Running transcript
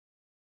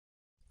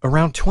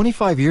Around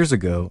 25 years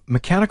ago,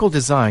 mechanical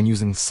design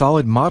using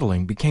solid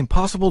modeling became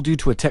possible due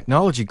to a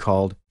technology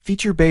called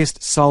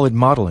feature-based solid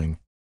modeling.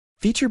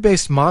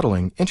 Feature-based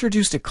modeling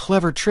introduced a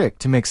clever trick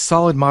to make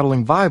solid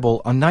modeling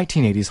viable on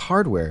 1980s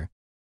hardware.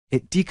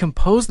 It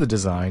decomposed the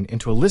design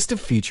into a list of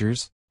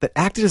features that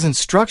acted as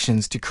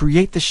instructions to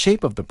create the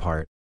shape of the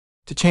part.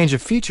 To change a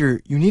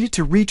feature, you needed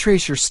to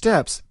retrace your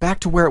steps back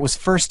to where it was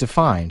first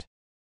defined.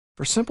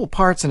 For simple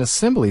parts and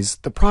assemblies,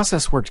 the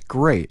process worked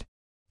great.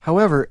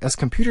 However, as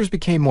computers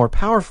became more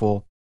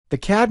powerful, the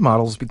CAD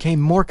models became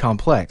more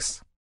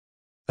complex.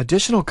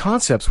 Additional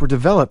concepts were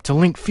developed to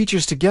link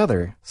features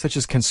together, such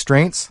as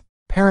constraints,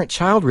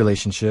 parent-child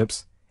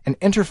relationships, and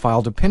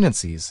interfile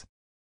dependencies.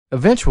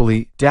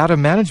 Eventually, data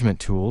management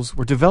tools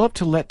were developed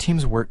to let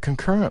teams work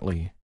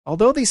concurrently.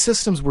 Although these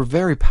systems were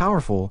very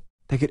powerful,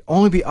 they could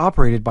only be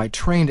operated by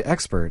trained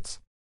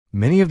experts.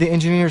 Many of the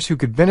engineers who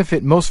could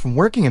benefit most from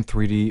working in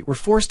 3D were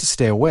forced to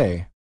stay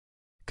away.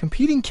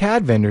 Competing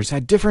CAD vendors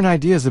had different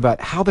ideas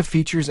about how the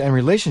features and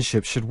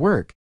relationships should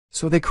work,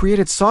 so they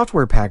created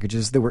software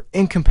packages that were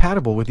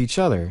incompatible with each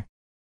other.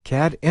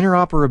 CAD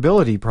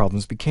interoperability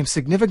problems became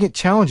significant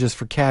challenges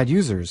for CAD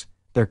users,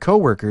 their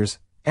coworkers,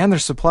 and their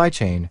supply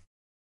chain.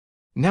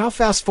 Now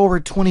fast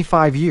forward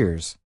 25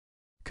 years.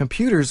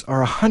 Computers are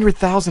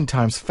 100,000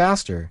 times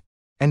faster,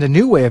 and a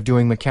new way of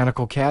doing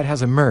mechanical CAD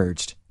has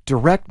emerged: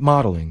 direct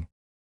modeling.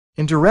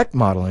 In direct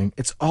modeling,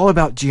 it's all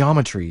about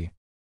geometry.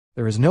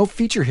 There is no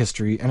feature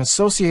history and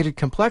associated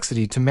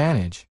complexity to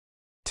manage.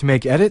 To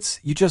make edits,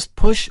 you just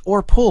push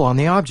or pull on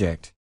the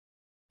object.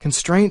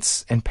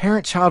 Constraints and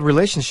parent-child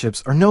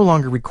relationships are no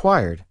longer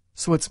required,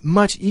 so it's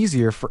much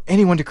easier for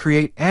anyone to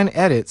create and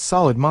edit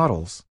solid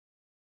models.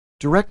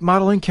 Direct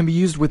modeling can be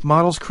used with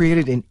models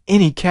created in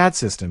any CAD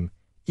system,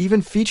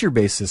 even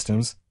feature-based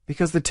systems,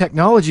 because the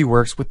technology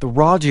works with the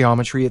raw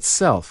geometry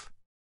itself.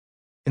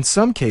 In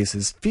some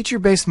cases,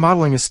 feature-based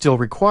modeling is still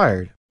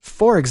required.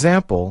 For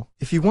example,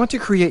 if you want to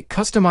create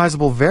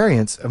customizable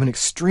variants of an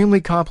extremely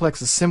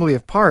complex assembly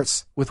of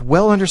parts with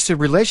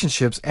well-understood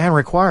relationships and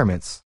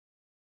requirements.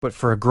 But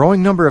for a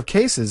growing number of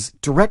cases,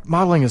 direct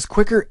modeling is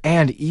quicker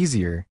and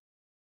easier.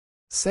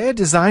 Say a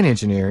design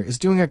engineer is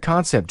doing a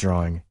concept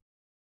drawing.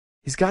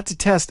 He's got to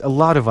test a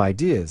lot of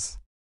ideas.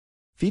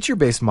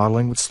 Feature-based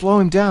modeling would slow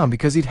him down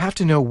because he'd have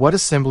to know what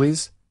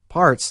assemblies,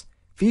 parts,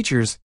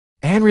 features,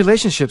 and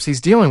relationships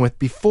he's dealing with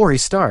before he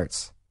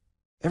starts.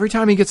 Every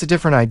time he gets a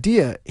different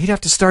idea, he'd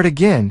have to start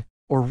again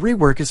or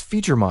rework his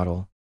feature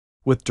model.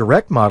 With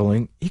direct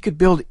modeling, he could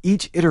build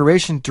each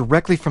iteration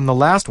directly from the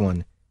last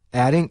one,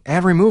 adding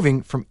and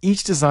removing from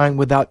each design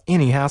without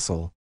any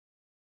hassle.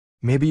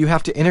 Maybe you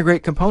have to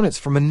integrate components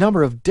from a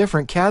number of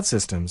different CAD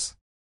systems.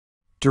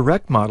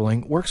 Direct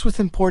modeling works with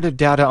imported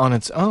data on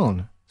its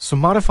own, so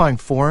modifying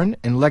foreign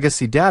and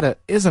legacy data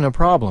isn't a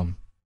problem.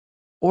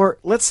 Or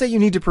let's say you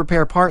need to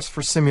prepare parts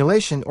for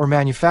simulation or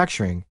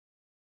manufacturing.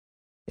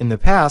 In the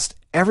past,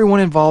 everyone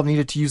involved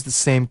needed to use the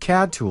same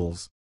CAD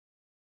tools.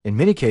 In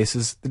many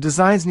cases, the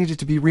designs needed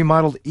to be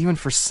remodeled even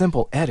for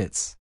simple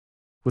edits.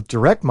 With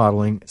direct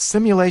modeling,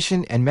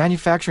 simulation and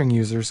manufacturing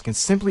users can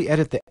simply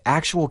edit the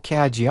actual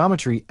CAD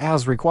geometry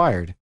as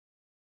required.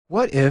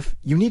 What if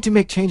you need to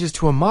make changes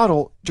to a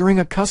model during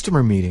a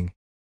customer meeting?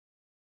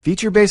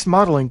 Feature-based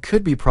modeling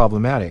could be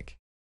problematic.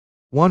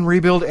 One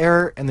rebuild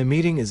error and the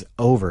meeting is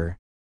over.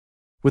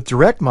 With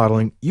direct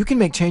modeling, you can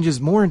make changes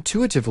more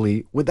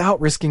intuitively without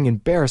risking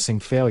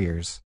embarrassing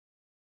failures.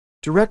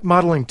 Direct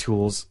modeling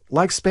tools,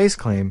 like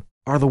SpaceClaim,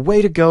 are the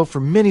way to go for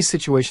many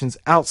situations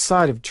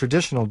outside of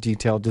traditional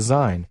detailed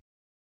design.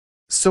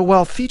 So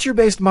while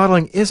feature-based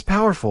modeling is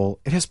powerful,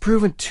 it has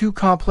proven too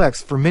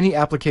complex for many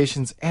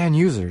applications and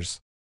users.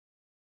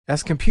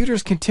 As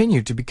computers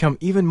continue to become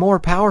even more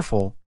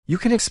powerful, you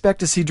can expect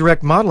to see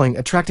direct modeling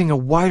attracting a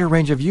wider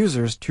range of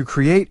users to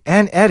create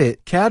and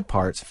edit CAD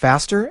parts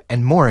faster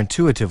and more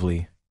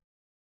intuitively.